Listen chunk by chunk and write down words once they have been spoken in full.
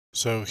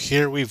So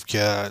here we've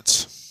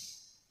got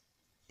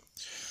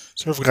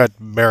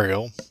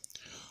Burial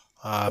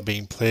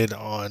being played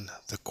on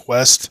the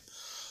Quest.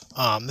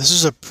 This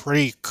is a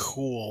pretty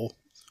cool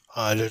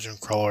dungeon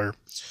crawler.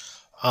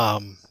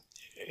 Um,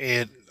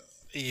 it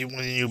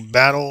when you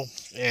battle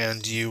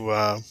and you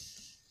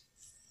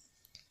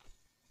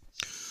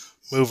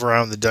move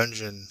around the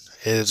dungeon,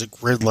 it is a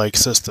grid-like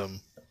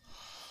system.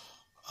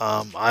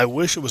 I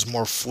wish it was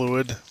more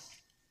fluid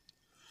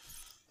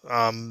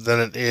than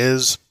it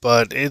is,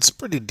 but it's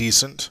pretty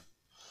decent.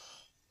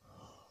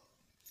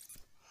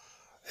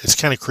 It's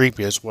kind of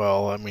creepy as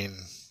well. I mean,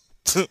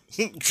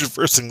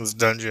 traversing this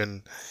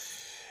dungeon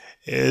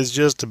is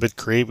just a bit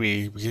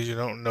creepy because you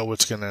don't know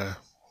what's gonna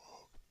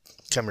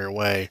come your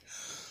way.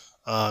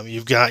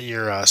 You've got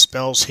your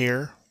spells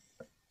here,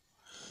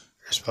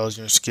 your spells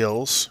and your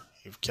skills.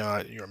 You've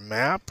got your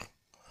map.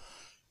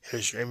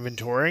 Here's your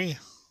inventory.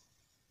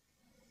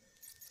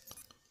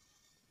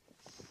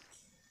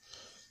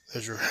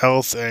 There's your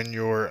health and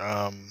your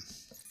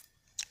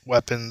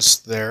weapons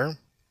there,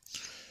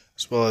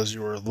 as well as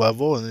your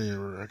level and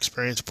your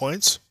experience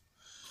points.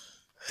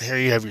 And here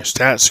you have your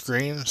stat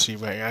screen. So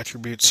you've got your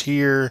attributes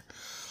here.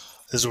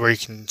 This is where you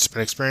can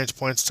spend experience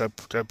points to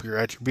up your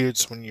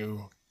attributes when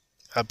you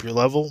up your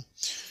level.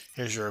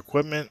 Here's your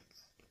equipment.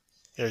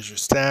 Here's your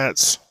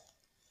stats.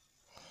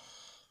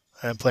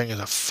 I'm playing as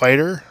a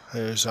fighter.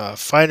 There's a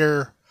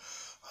fighter,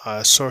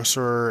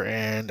 sorcerer,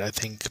 and I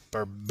think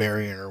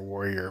barbarian or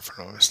warrior, if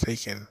I'm not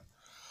mistaken,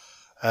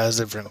 as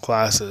different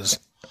classes.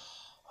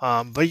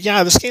 But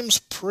yeah, this game's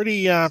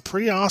pretty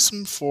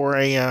awesome for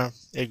a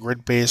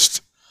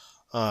grid-based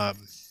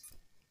um,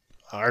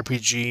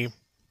 RPG.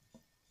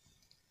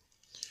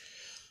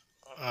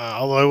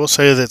 Although I will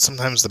say that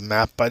sometimes the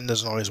map button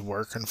doesn't always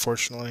work,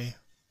 unfortunately.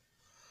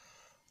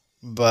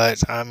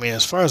 But I mean,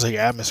 as far as like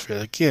atmosphere,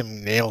 the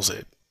game nails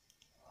it.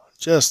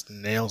 Just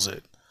nails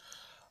it.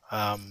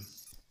 Um,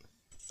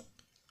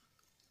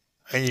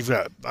 and you've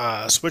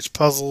got switch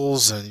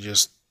puzzles and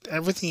just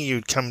everything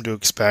you'd come to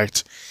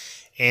expect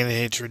in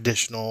a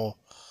traditional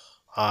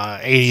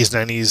 80s,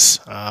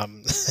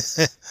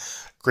 90s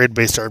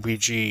grid-based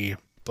RPG,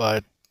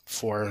 but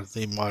for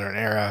the modern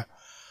era.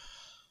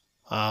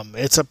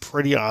 It's a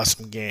pretty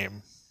awesome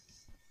game.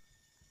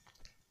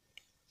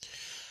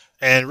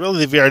 And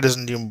really, the VR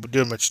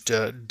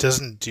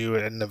doesn't do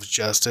enough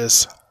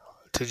justice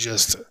to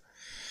just.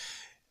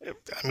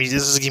 I mean,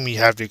 this is a game you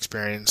have to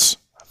experience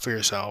for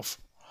yourself,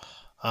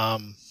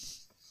 um,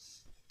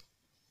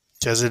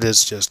 because it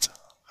is just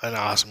an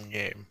awesome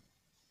game.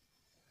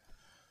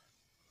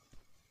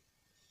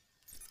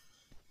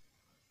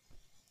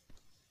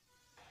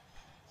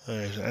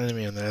 There's an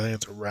enemy in there. I think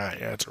it's a rat.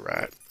 Yeah, it's a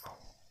rat.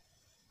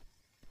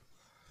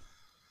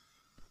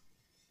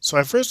 So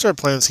I first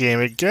started playing this game.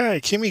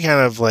 It came me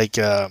kind of like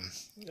uh,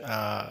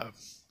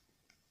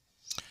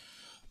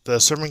 the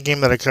sermon game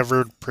that I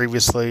covered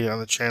previously on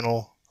the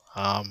channel.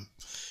 Um,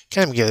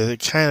 it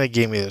kind of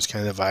gave me those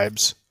kind of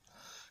vibes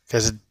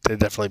because it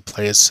definitely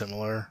plays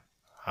similar.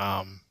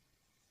 Um,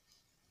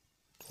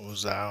 what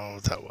was that? I don't know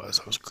what that was.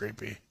 That was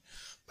creepy.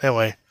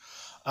 Anyway,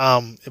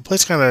 it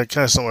plays kind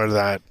of similar to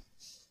that.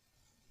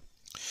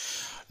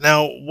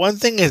 Now, one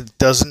thing it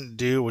doesn't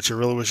do, which I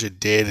really wish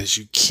it did, is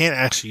you can't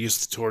actually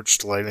use the torch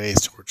to light any of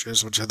these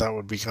torches, which I thought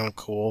would be kind of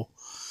cool.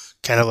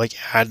 Kind of like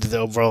add to the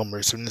overall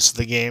immersiveness of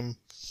the game.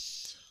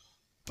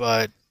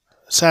 But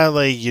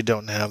sadly, you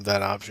don't have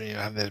that option. You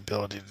don't have the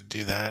ability to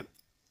do that.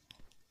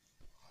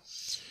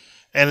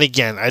 And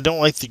again, I don't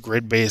like the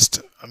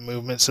grid-based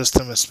movement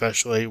system,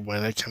 especially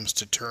when it comes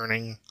to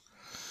turning.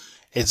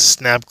 It's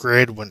snap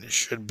grid when it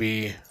should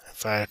be.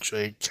 If I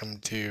actually come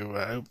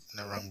to,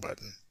 no, wrong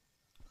button.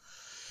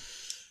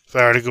 If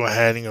I were to go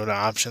ahead and go to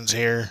options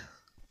here,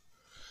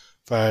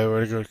 if I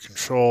were to go to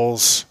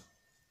controls,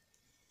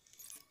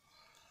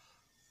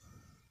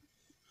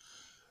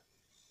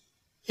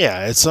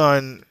 yeah, it's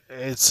on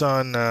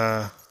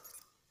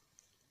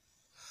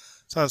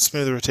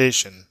smooth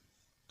rotation.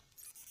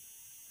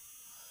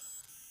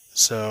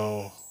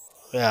 So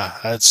yeah,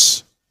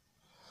 it's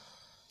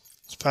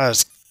about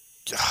as.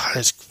 I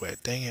just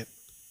quit. Dang it.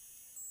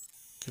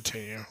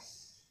 Continue.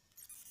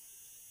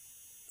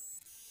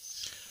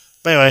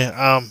 But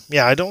anyway,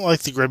 yeah, I don't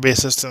like the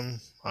grid-based system.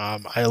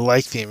 I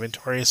like the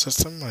inventory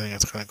system. I think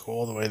it's kind of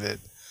cool the way that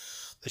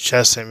the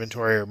chest and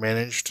inventory are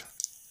managed.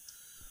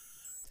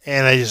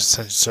 And I just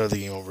essentially started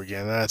the game over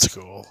again. That's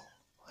cool.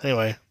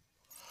 Anyway,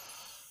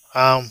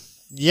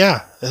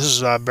 yeah, this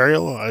is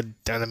Burial, an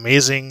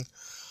amazing,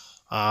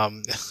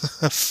 fun,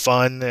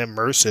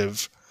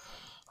 immersive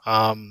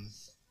um,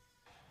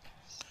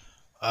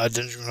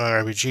 Dungeon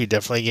Crawler RPG.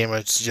 Definitely a game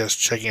I suggest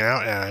checking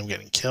out. And I'm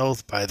getting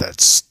killed by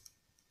the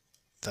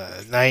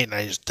night, and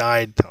I just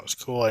died. That was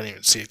cool. I didn't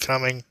even see it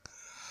coming.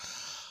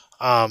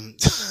 Um,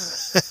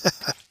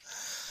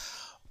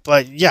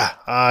 but yeah,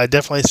 I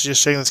definitely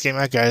suggest checking this game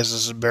out, guys.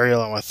 This is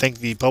Burial. I want to thank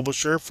the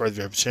publisher for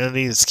the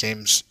opportunity. This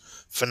game's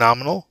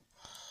phenomenal.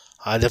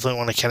 I definitely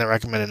want to kind of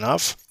recommend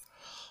enough.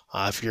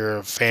 If you're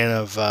a fan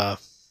of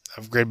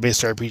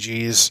grid-based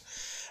RPGs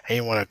and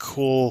you want a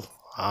cool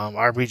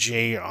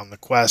RPG on the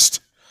quest.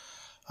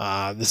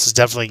 This is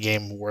definitely a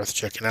game worth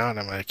checking out.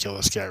 I'm going to kill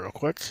this guy real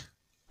quick.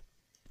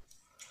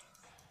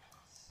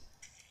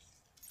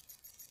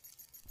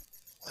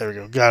 There we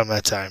go. Got him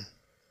that time.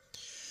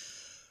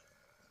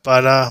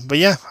 But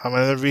yeah, I'm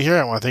going to be here.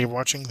 I want to thank you for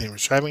watching. Thank you for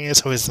subscribing.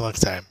 As always, until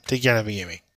next time. Take care and have a gaming.